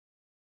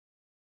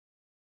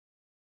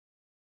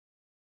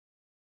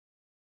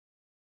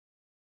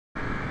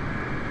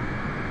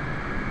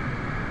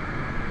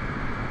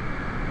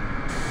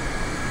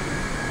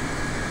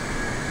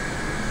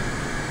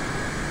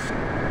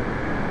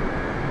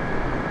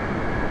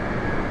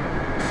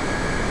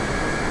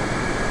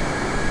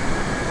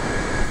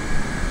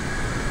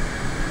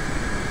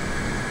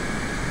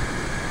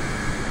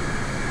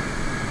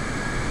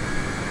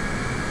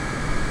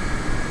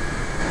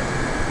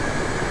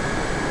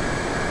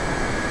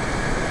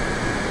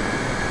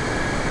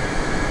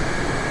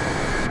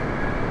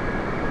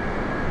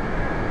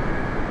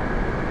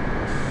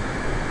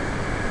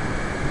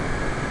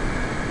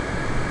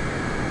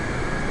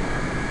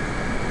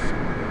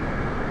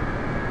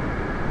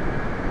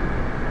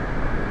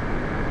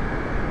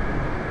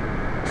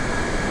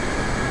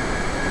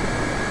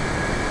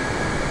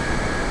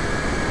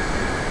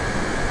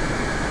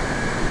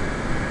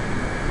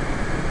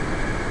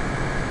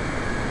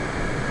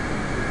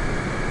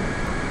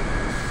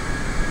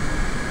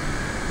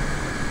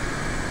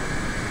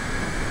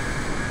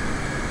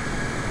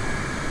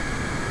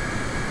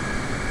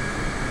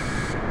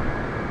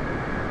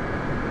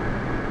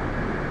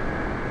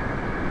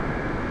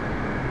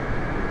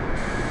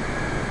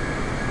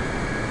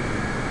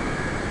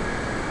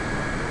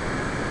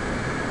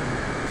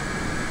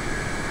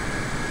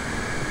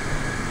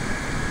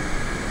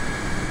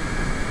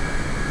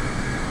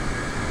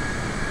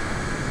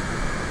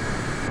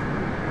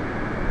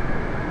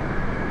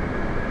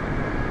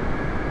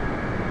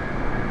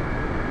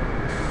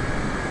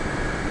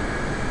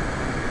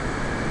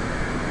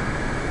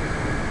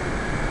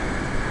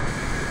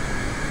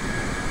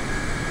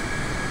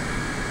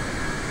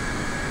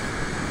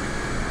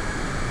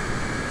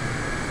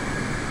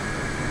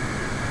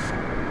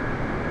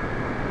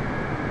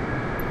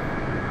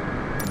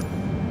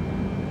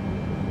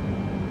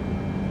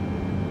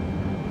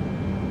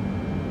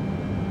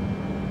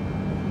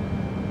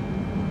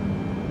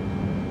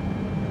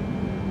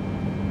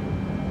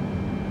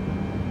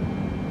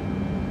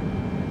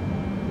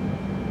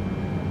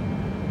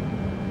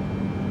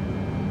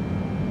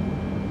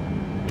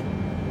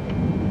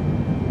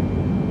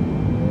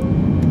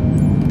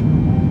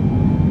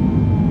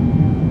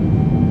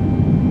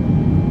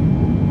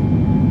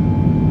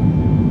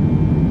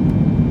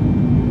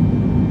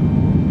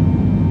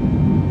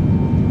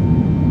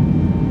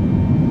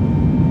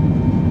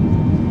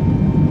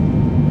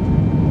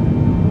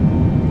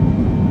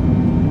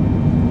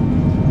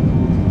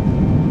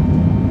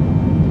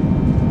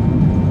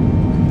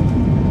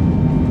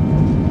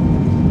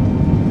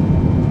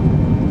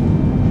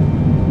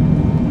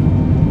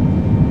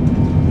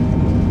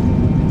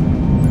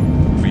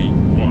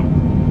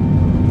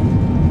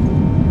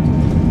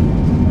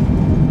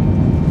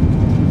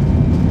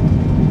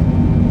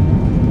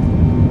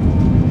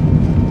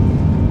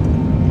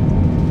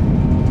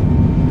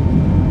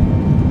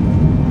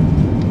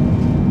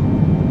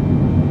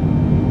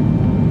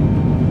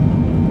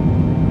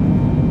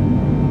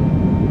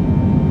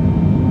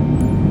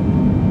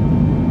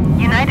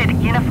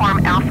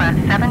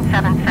Alpha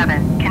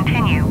 777,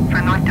 continue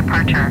for north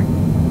departure.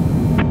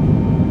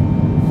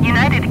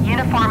 United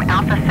Uniform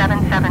Alpha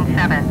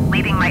 777,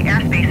 leaving my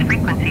airspace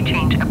frequency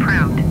change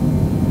approved.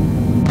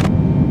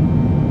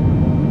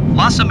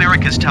 Las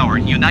Americas Tower,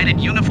 United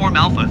Uniform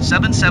Alpha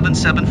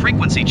 777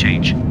 frequency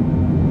change.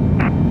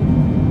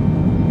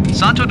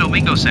 Santo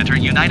Domingo Center,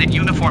 United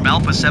Uniform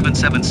Alpha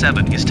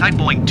 777 is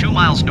typoing 2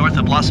 miles north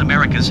of Las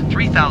Americas,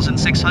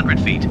 3,600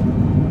 feet.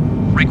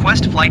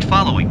 Request flight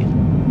following.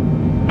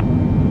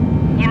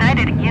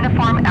 United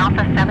Uniform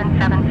Alpha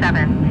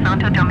 777,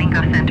 Santo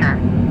Domingo Center.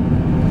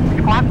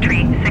 Squawk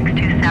Tree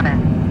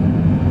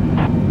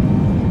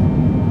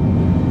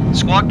 627.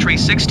 Squawk Tree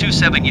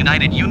 627,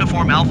 United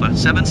Uniform Alpha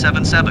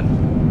 777.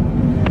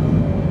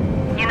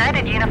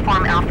 United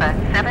Uniform Alpha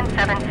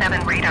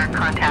 777 radar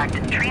contact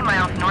 3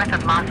 miles north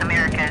of Las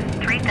Americas,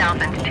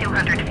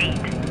 3,200 feet.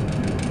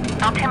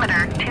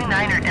 Altimeter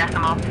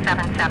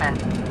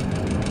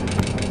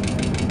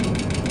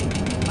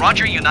 29.77.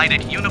 Roger,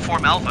 United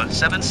Uniform Alpha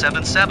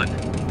 777.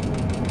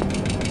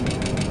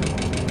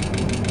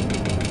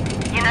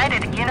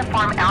 United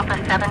Uniform Alpha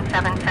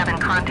 777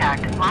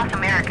 contact Las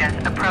Americas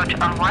approach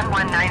on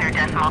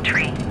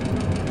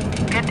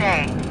 119.3. Good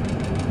day.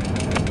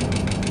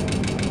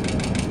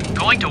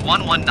 Going to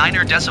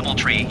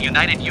 119.3,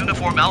 United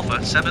Uniform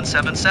Alpha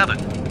 777.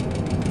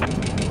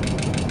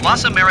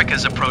 Las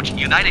Americas approach,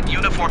 United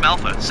Uniform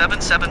Alpha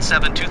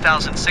 777,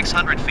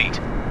 2,600 feet.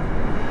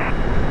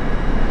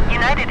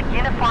 United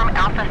Uniform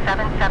Alpha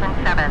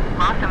 777,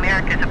 Las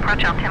Americas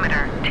approach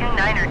altimeter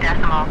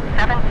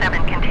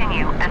 29.77,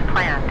 continue as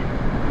planned.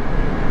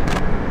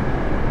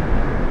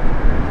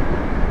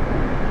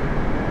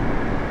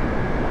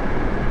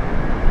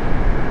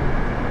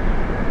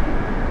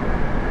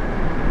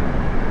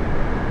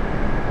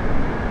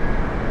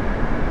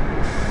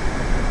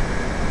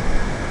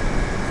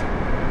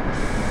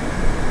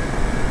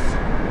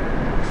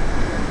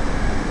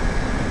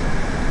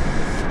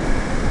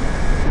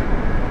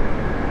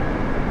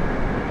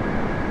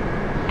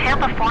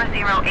 Tampa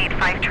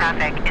 4085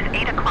 traffic is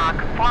 8 o'clock,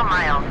 4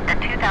 miles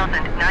at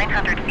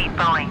 2,900 feet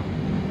Boeing.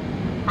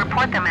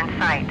 Report them in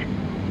sight.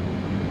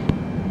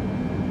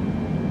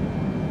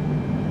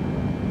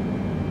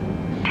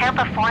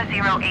 Tampa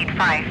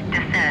 4085,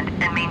 descend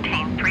and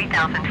maintain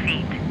 3,000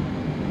 feet.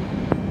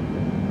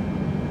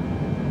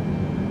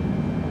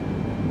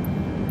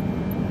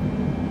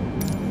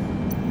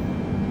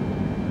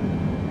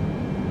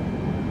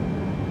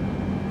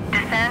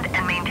 Descend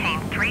and maintain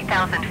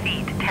 3,000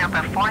 feet,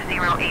 Tampa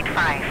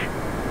 4085.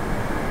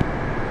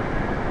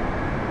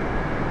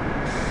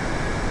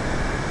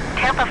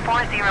 Tampa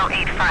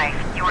 4085,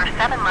 you are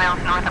 7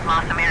 miles north of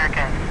Las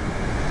Americas.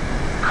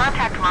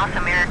 Contact Las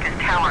Americas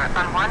Tower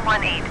on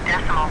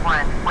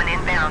 118.1 when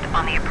inbound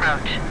on the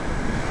approach.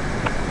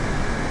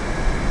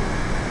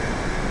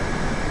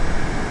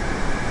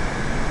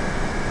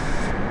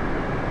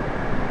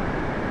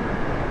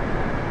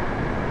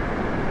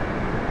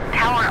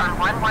 Tower on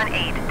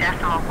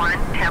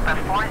 118.1, Tampa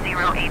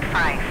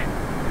 4085.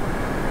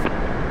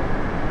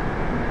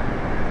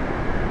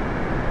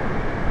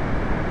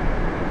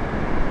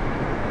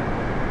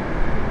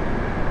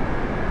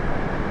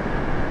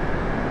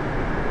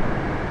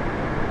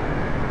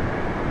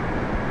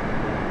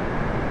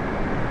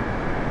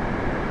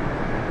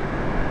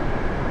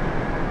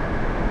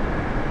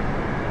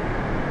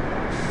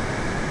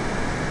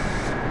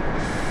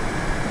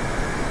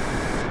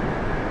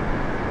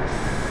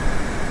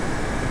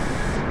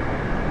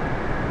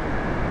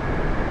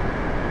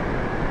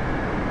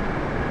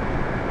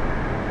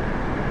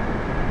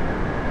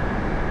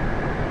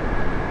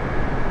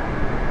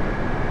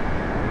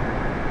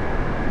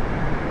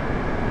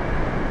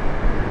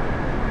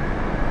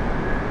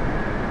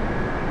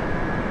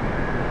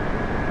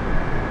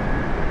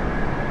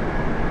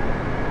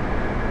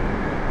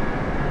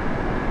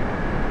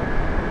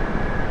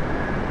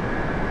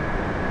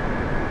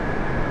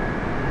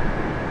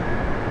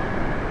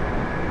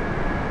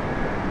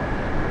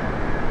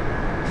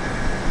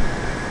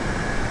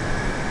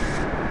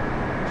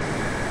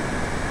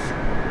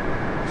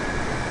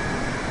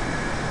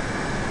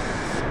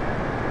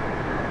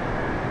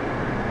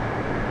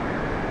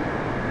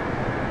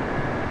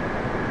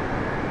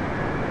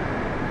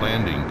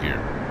 Landing gear.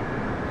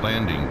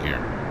 Landing gear.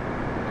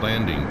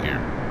 Landing gear.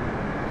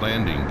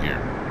 Landing gear.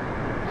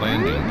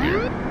 Landing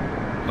gear.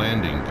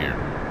 Landing gear.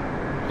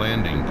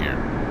 Landing gear.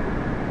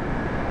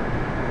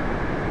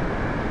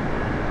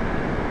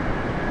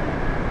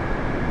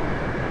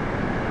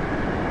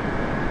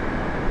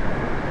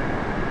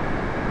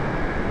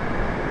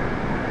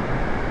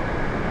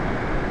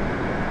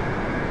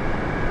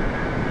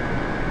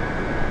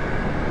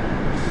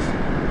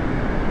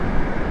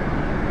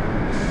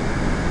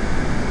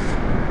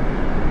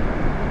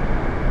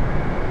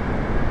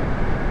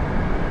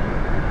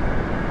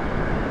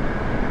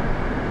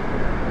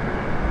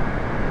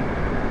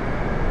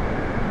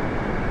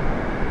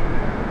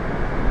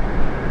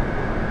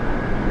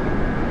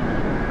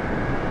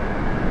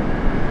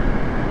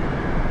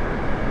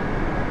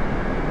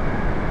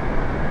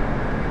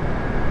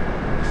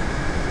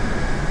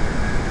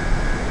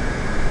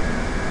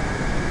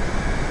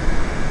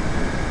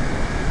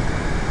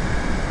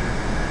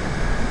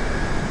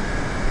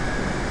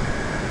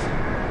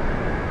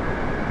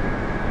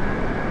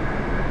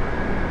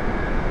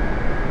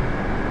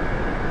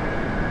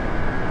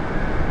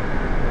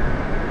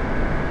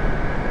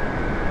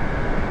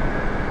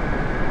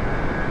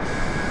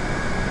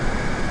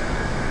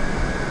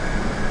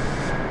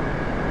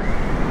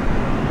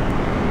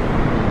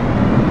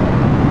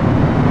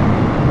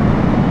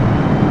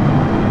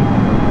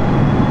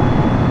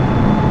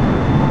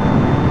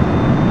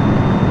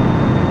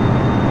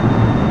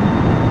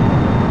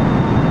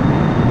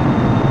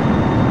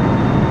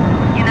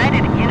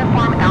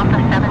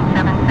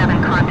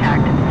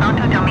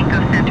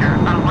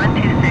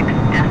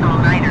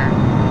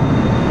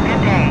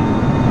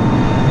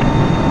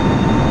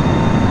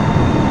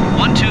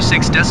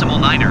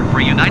 36.9er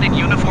for United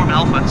Uniform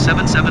Alpha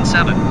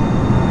 777.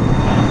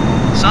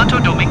 Santo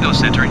Domingo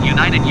Center,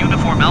 United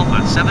Uniform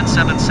Alpha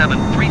 777,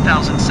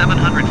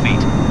 3,700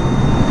 feet.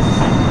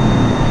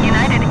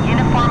 United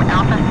Uniform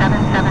Alpha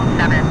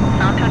 777,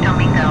 Santo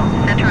Domingo,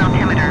 Center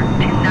altimeter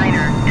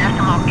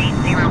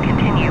 29.80,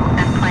 continue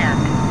as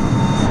planned.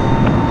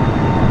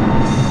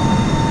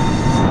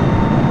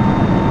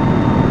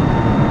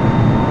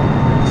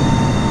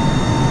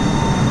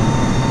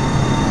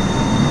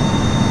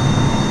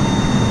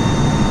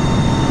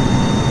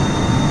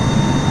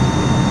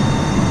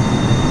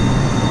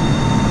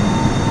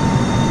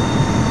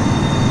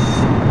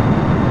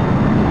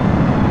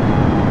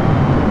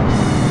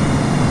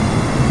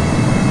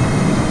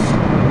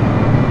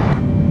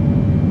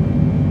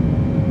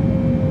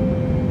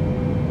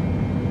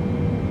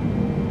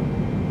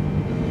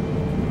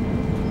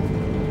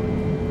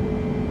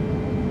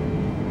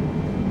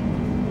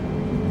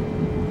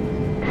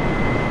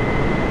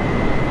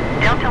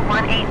 Delta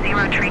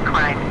 180 tree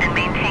climb and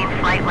maintain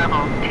flight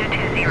level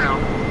 220.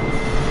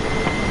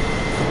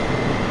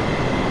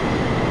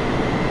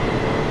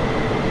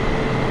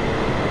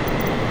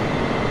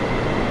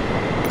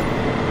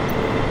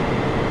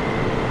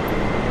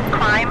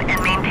 Climb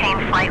and maintain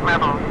flight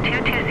level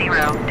 220,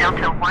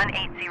 Delta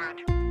 180.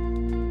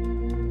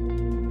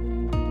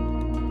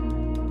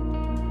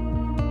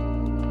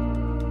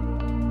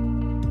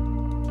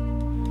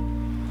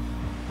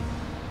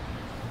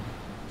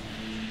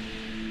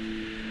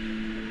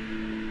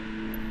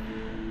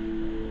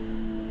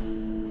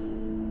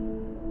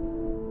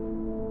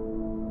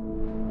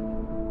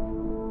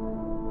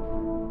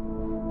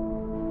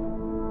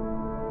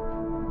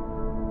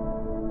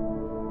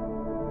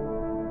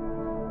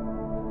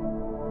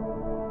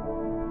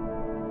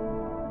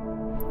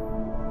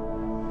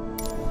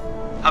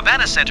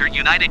 Havana Center,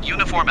 United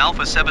Uniform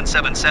Alpha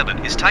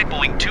 777 is type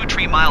Boeing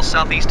 23 miles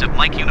southeast of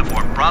Mike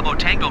Uniform Bravo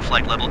Tango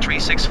flight level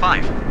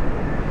 365.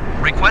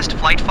 Request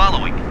flight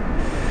following.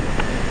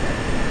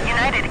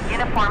 United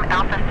Uniform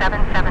Alpha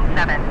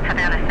 777,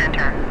 Havana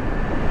Center.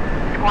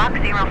 Squawk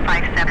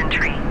 057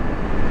 tree.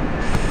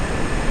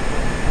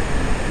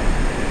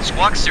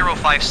 Squawk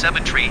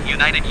 057 tree,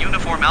 United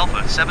Uniform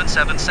Alpha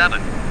 777.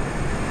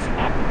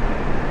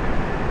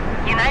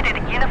 United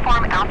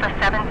Uniform Alpha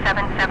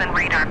 777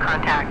 radar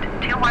contact,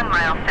 21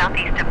 miles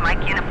southeast of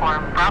Mike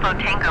Uniform, Bravo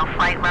Tango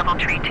flight level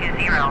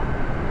 320.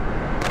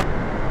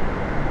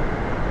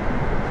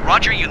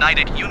 Roger,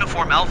 United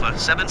Uniform Alpha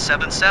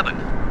 777.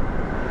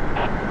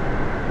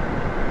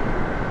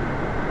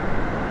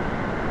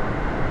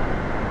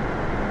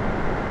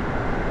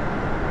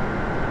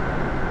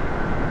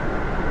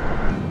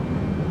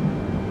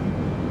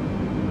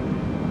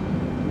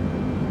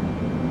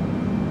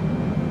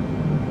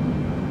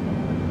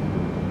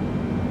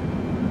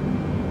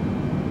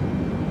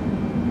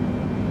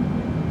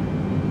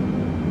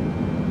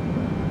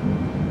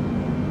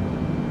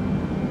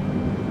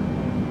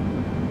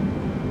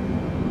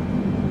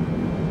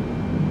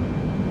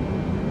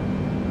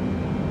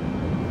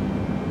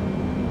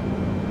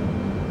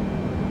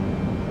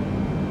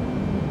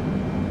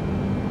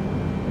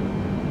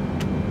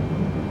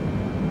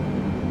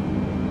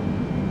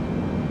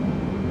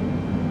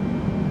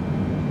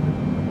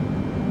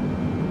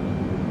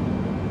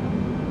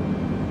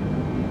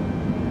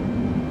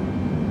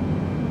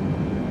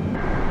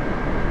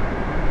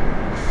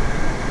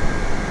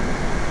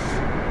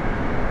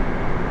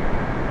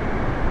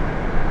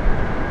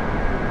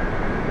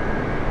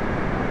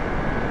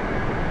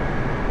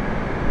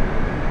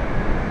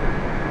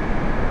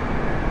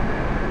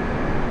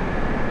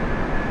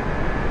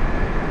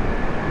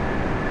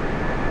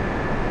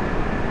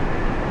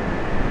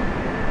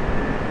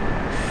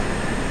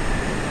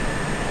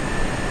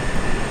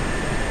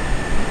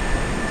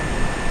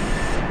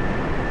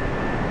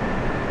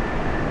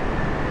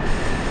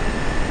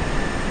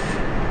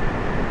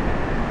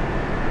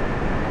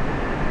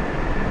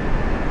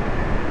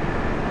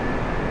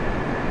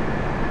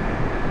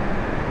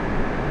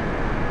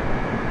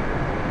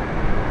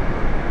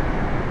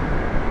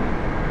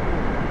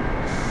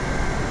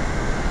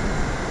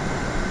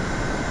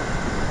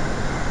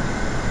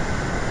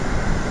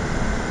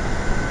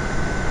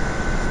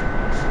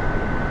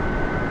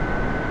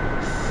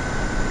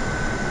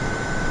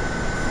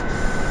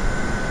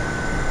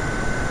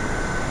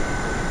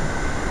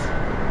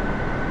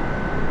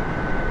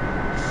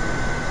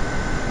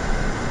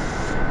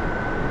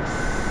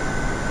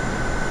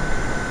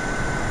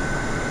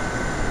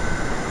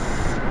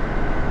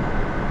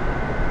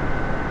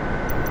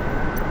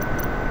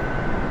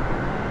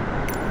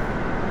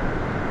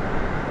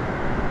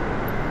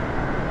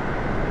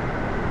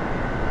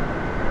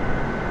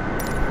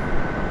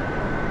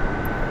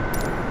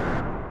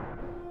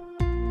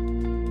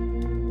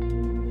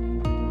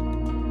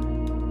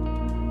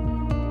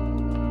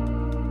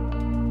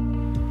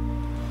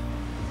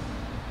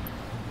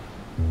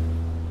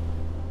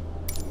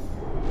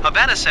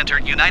 Havana Center,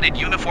 United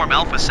Uniform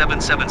Alpha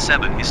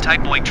 777 is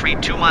type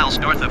Boeing 2 miles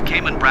north of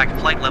Cayman Brac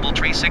flight level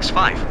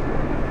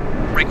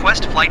 365.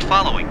 Request flight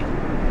following.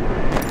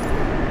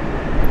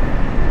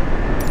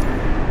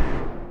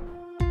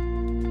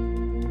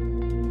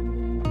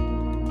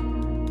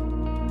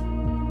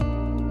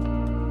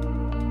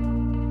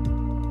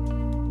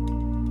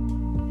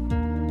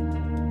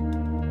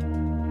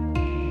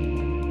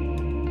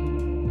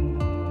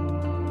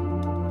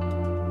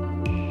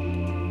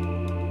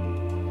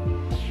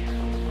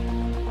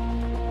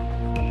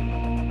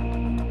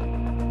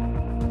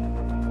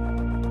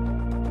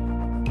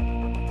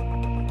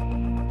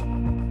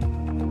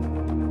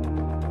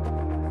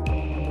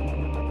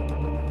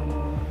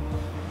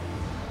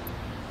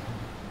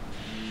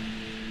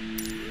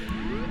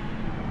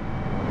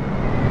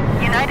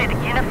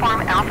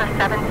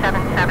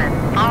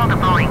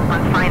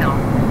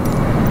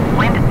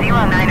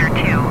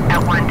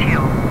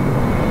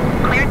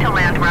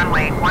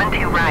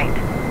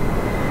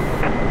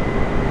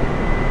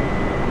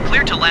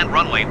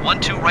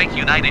 12 right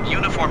United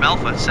Uniform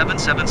Alpha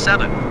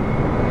 777.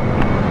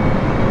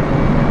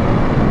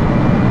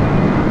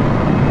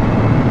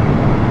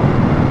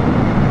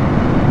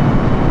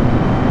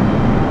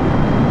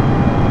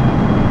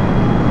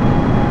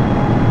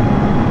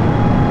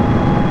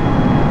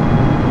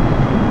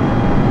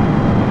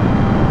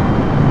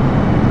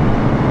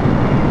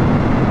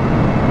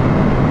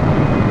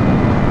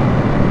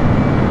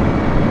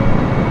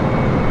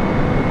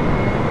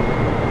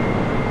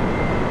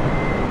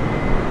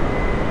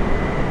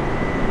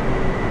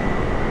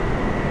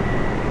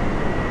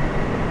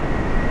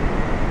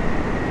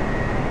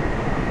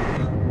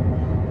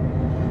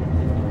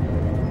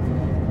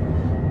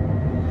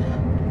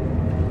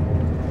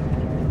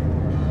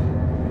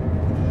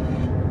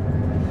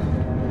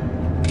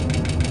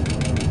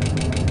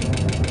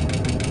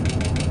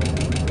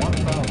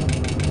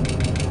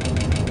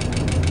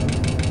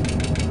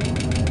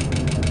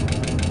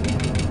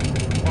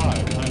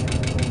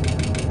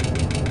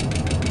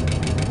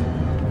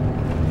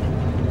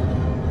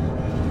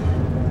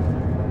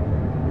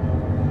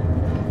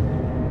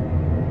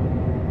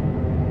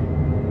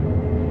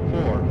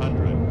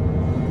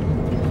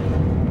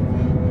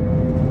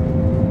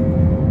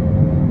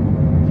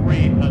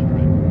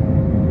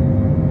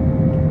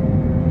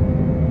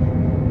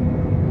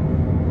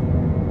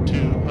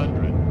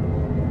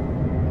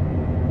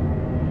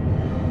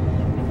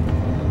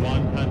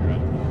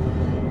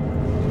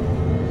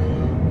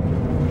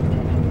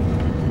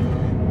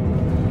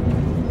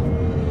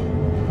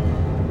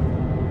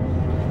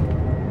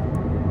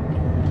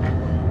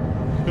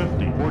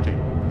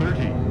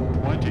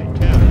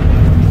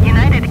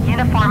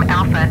 Uniform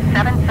Alpha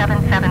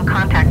 777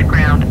 contact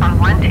ground on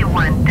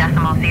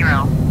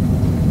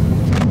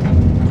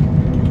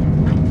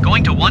 121.0.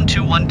 Going to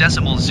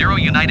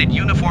 121.0 United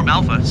Uniform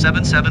Alpha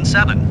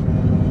 777.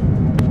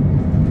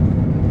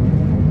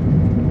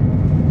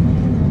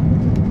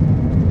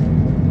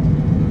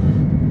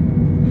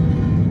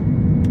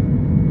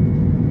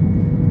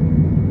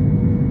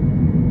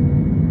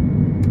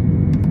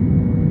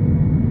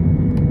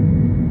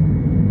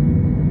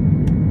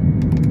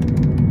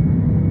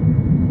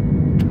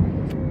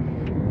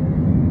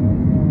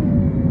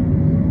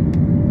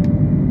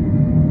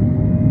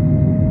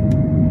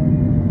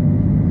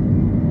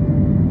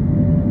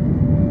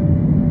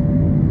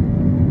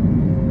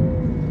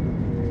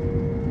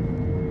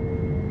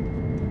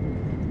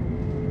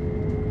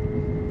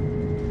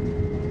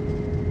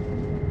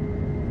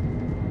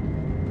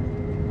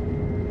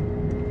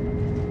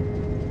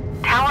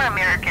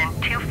 American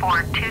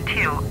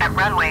 2422 at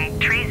runway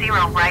 30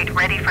 right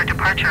ready for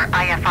departure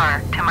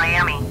IFR to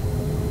Miami.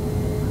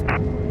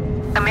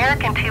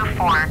 American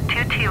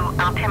 2422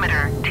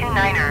 altimeter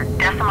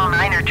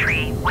 29er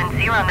tree wind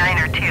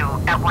 09er 2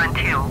 at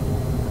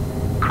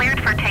 12.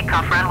 Cleared for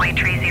takeoff runway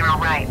 30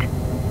 right.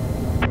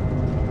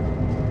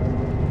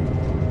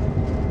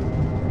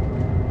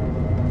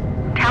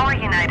 Tower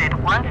United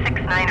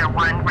 169er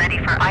 1 ready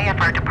for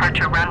IFR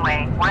departure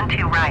runway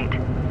 12 right.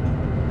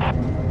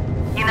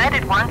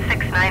 United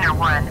 169er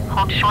 1,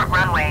 hold short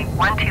runway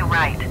 12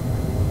 right.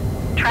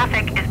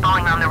 Traffic is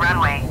Boeing on the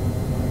runway.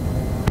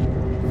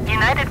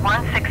 United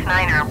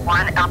 169er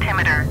 1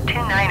 altimeter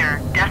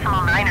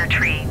 29er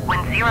tree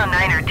wind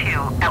 09er 2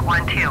 at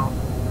 12.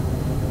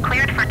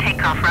 Cleared for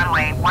takeoff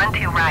runway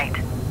 12 right.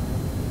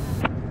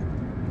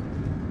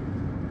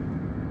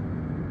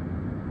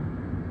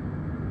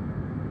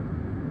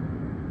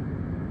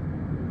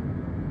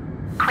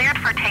 Cleared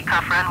for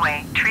takeoff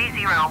runway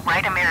 30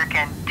 right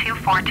American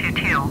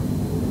 2422.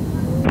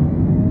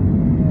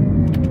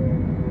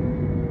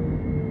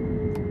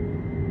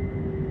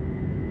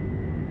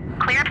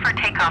 Cleared for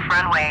takeoff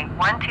runway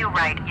 12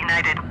 right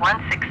United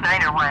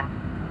 169er 1.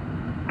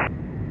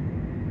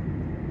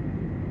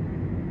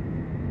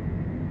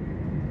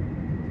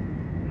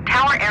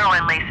 Tower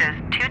Airline laces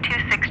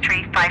 226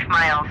 tree 5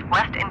 miles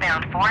west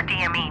inbound 4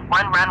 DME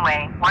 1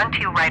 runway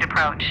 12 right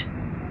approach.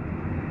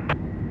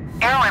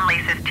 Airline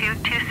laces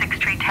 226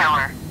 tree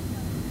tower.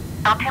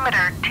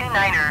 Altimeter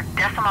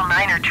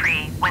 29er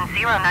tree wind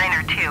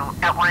 09er 2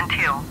 at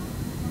 12.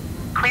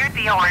 Cleared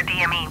VOR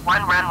DME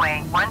 1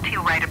 runway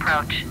 12 right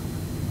approach.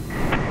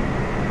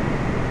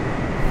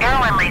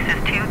 Airline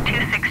laces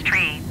 226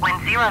 tree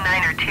wind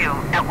 09er 2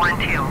 at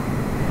 12.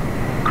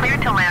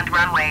 Cleared to land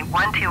runway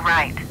 12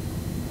 right.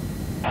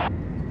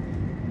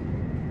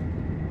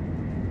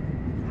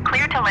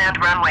 Cleared to land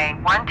runway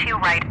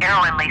 12 right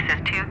airline laces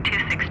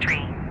 226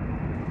 tree.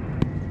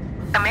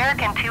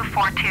 American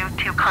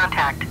 2422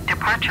 contact,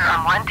 departure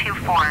on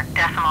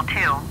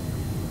 124.2.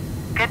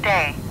 Good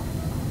day.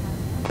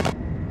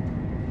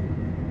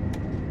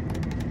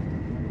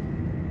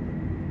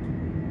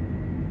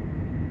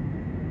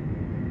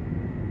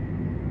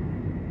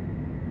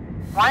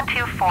 One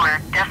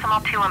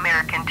 24.2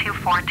 American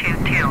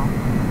 2422.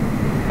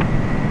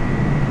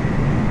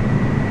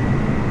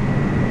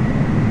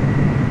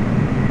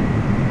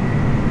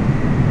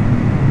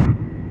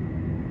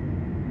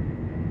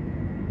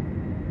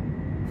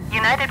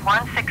 United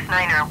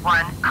 169er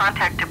 1,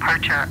 contact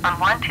departure on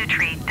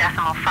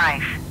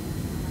 123.5.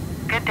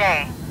 Good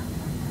day.